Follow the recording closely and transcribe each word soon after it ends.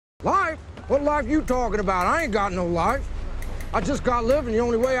Life? What life you talking about? I ain't got no life. I just got living. The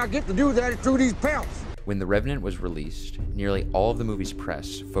only way I get to do that is through these pelts. When The Revenant was released, nearly all of the movie's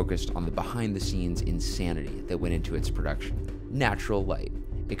press focused on the behind-the-scenes insanity that went into its production. Natural light,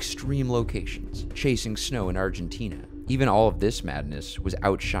 extreme locations, chasing snow in Argentina. Even all of this madness was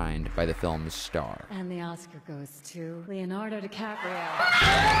outshined by the film's star. And the Oscar goes to Leonardo DiCaprio.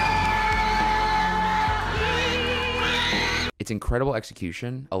 Its incredible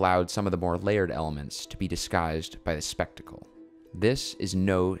execution allowed some of the more layered elements to be disguised by the spectacle. This is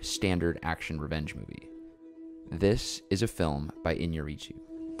no standard action revenge movie. This is a film by Inarritu.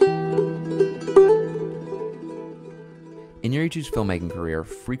 Inarritu's filmmaking career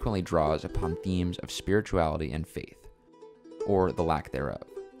frequently draws upon themes of spirituality and faith, or the lack thereof.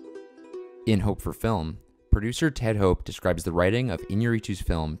 In Hope for Film, producer Ted Hope describes the writing of Inarritu's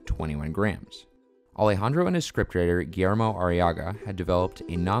film 21 Grams. Alejandro and his scriptwriter Guillermo Arriaga had developed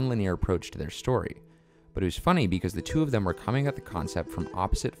a non-linear approach to their story, but it was funny because the two of them were coming at the concept from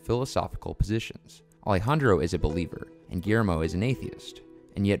opposite philosophical positions. Alejandro is a believer, and Guillermo is an atheist,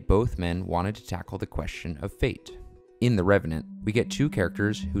 and yet both men wanted to tackle the question of fate. In The Revenant, we get two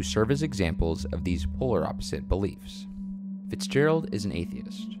characters who serve as examples of these polar opposite beliefs. Fitzgerald is an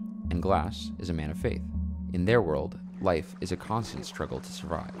atheist, and Glass is a man of faith. In their world, life is a constant struggle to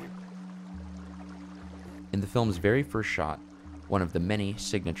survive. In the film's very first shot, one of the many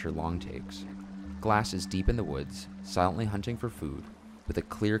signature long takes, Glass is deep in the woods, silently hunting for food, with a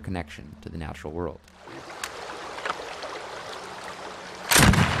clear connection to the natural world.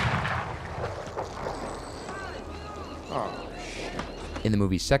 In the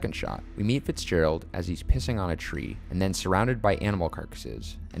movie's second shot, we meet Fitzgerald as he's pissing on a tree and then surrounded by animal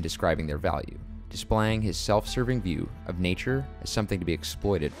carcasses and describing their value, displaying his self-serving view of nature as something to be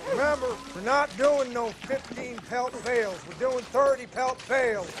exploited. Remember, we're not doing no 15 pelt bales. We're doing 30 pelt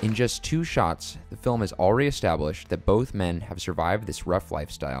bales. In just two shots, the film has already established that both men have survived this rough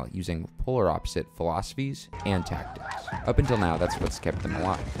lifestyle using polar opposite philosophies and tactics. Up until now, that's what's kept them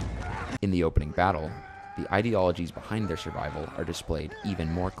alive. In the opening battle, the ideologies behind their survival are displayed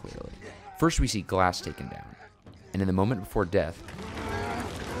even more clearly. First, we see Glass taken down, and in the moment before death,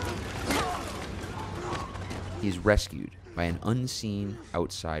 he is rescued by an unseen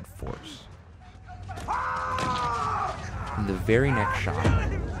outside force. In the very next shot,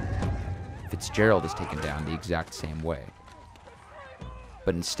 Fitzgerald is taken down the exact same way,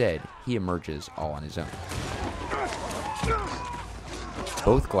 but instead, he emerges all on his own.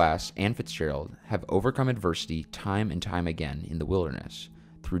 Both Glass and Fitzgerald have overcome adversity time and time again in the wilderness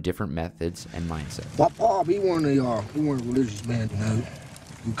through different methods and mindsets. My pa, he wasn't a religious man, you know.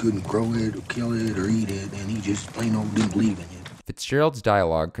 He couldn't grow it or kill it or eat it, and he just plain old didn't believe in it. Fitzgerald's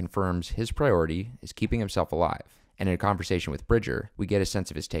dialogue confirms his priority is keeping himself alive, and in a conversation with Bridger, we get a sense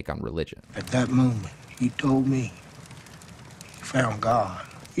of his take on religion. At that moment, he told me he found God.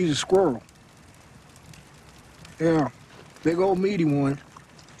 He's a squirrel. Yeah, big old meaty one.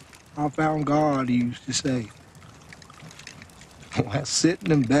 I found God, he used to say. While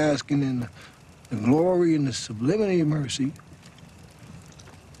sitting and basking in the glory and the sublimity of mercy,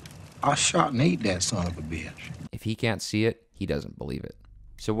 I shot and ate that son of a bitch. If he can't see it, he doesn't believe it.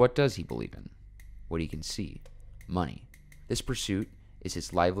 So what does he believe in? What he can see. Money. This pursuit is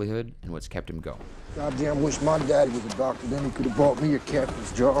his livelihood and what's kept him going. Goddamn wish my daddy was a doctor, then he could have bought me a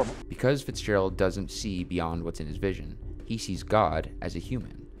captain's job. Because Fitzgerald doesn't see beyond what's in his vision, he sees God as a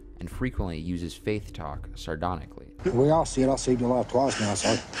human, and frequently uses faith talk sardonically. The way I see it, I saved your life twice now,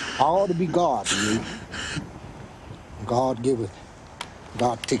 so I ought to be God to you. God giveth,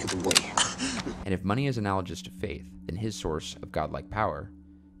 God taketh away. And if money is analogous to faith, then his source of godlike power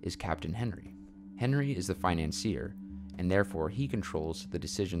is Captain Henry. Henry is the financier, and therefore he controls the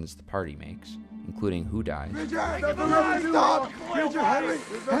decisions the party makes, including who dies,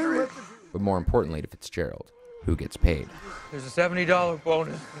 but more importantly to Fitzgerald, who gets paid. There's a $70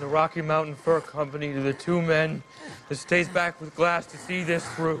 bonus from the Rocky Mountain Fur Company to the two men that stays back with Glass to see this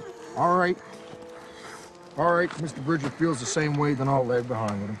through. All right. All right, Mr. Bridger feels the same way, then I'll lag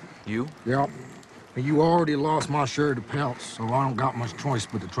behind with him. You? Yeah. And you already lost my share of the pelts, so I don't got much choice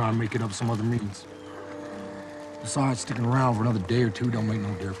but to try and make it up some other means. Besides, sticking around for another day or two don't make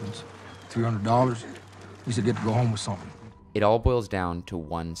no difference. $300, at least I get to go home with something. It all boils down to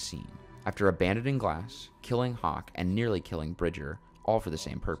one scene. After abandoning Glass, killing Hawk, and nearly killing Bridger, all for the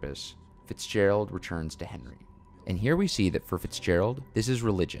same purpose, Fitzgerald returns to Henry. And here we see that for Fitzgerald, this is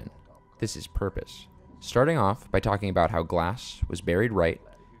religion. This is purpose. Starting off by talking about how Glass was buried right,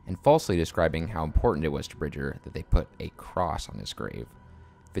 and falsely describing how important it was to Bridger that they put a cross on his grave,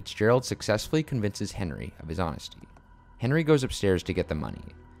 Fitzgerald successfully convinces Henry of his honesty. Henry goes upstairs to get the money,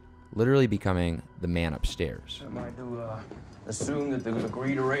 literally becoming the man upstairs. Am I to assume that the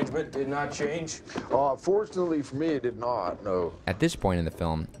agreed arrangement did not change? Fortunately for me, it did not, no. At this point in the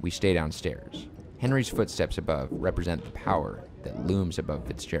film, we stay downstairs. Henry's footsteps above represent the power that looms above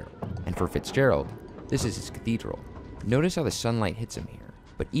Fitzgerald. And for Fitzgerald, this is his cathedral. Notice how the sunlight hits him here,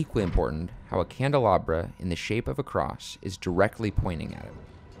 but equally important, how a candelabra in the shape of a cross is directly pointing at him.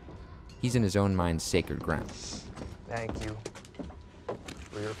 He's in his own mind's sacred ground. Thank you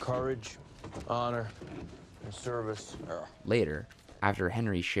for your courage, honor, and service. Later, after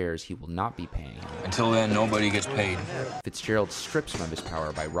Henry shares he will not be paying him, Until then, nobody gets paid. Fitzgerald strips him of his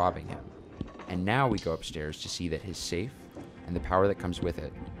power by robbing him. And now we go upstairs to see that his safe, and the power that comes with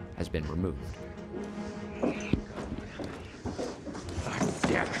it, has been removed.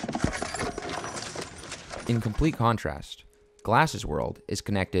 In complete contrast, Glass's world is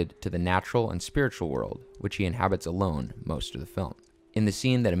connected to the natural and spiritual world, which he inhabits alone most of the film. In the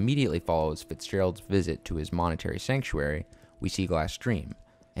scene that immediately follows Fitzgerald's visit to his monetary sanctuary, we see Glass dream,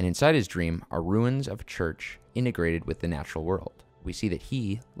 and inside his dream are ruins of a church integrated with the natural world. We see that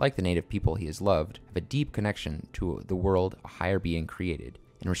he, like the native people he has loved, have a deep connection to the world a higher being created,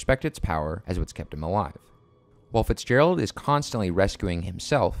 and respect its power as what's kept him alive. While Fitzgerald is constantly rescuing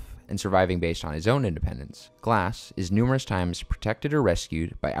himself and surviving based on his own independence, Glass is numerous times protected or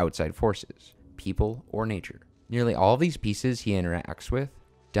rescued by outside forces, people or nature. Nearly all of these pieces he interacts with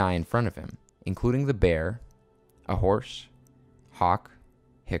die in front of him, including the bear, a horse, Hawk,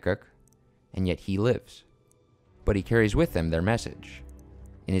 Hickok, and yet he lives. But he carries with him their message.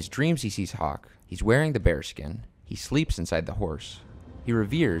 In his dreams he sees Hawk, he's wearing the bearskin, he sleeps inside the horse. He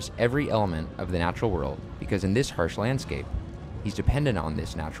reveres every element of the natural world because in this harsh landscape, he's dependent on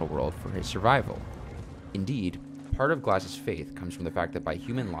this natural world for his survival. Indeed, part of Glass's faith comes from the fact that by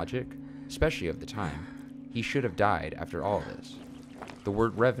human logic, especially of the time, he should have died after all this. The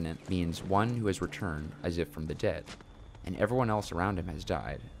word Revenant means one who has returned as if from the dead, and everyone else around him has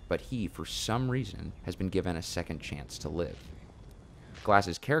died, but he, for some reason, has been given a second chance to live.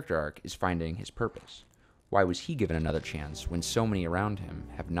 Glass's character arc is finding his purpose. Why was he given another chance when so many around him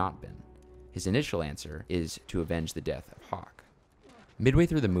have not been? His initial answer is to avenge the death of Hawk. Midway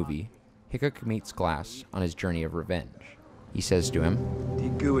through the movie, Hickok meets Glass on his journey of revenge. He says to him,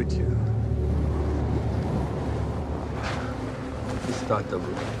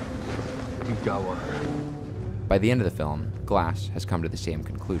 by the end of the film, Glass has come to the same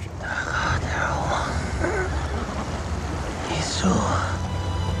conclusion.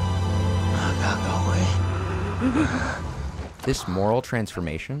 This moral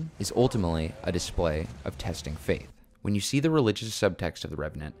transformation is ultimately a display of testing faith. When you see the religious subtext of The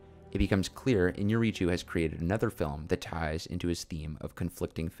Revenant, it becomes clear Inarritu has created another film that ties into his theme of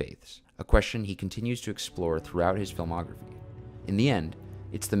conflicting faiths, a question he continues to explore throughout his filmography. In the end,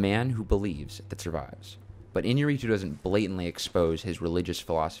 it's the man who believes that survives. But Inarritu doesn't blatantly expose his religious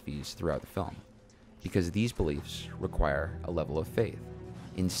philosophies throughout the film, because these beliefs require a level of faith.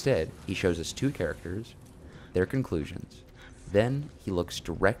 Instead, he shows us two characters, their conclusions, then he looks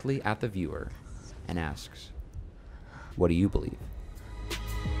directly at the viewer and asks, "What do you believe?"